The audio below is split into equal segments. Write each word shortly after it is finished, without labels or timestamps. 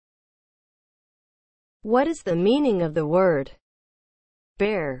What is the meaning of the word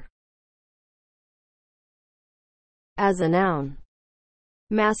bear as a noun?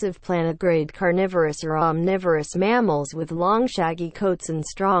 Massive plantigrade carnivorous or omnivorous mammals with long shaggy coats and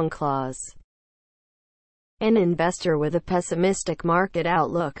strong claws. An investor with a pessimistic market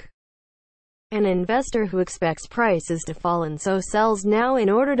outlook. An investor who expects prices to fall and so sells now in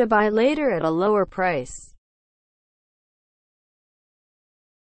order to buy later at a lower price.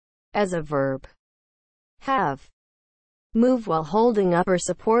 As a verb. Have. Move while holding up or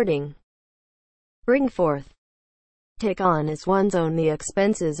supporting. Bring forth. Take on as one's own the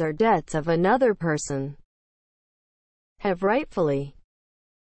expenses or debts of another person. Have rightfully.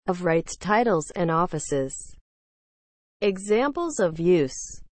 Of rights, titles, and offices. Examples of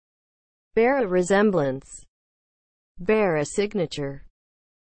use. Bear a resemblance. Bear a signature.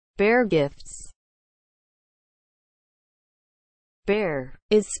 Bear gifts. Bear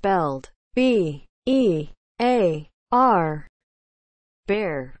is spelled B-E-A-R.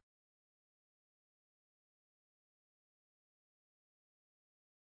 Bear.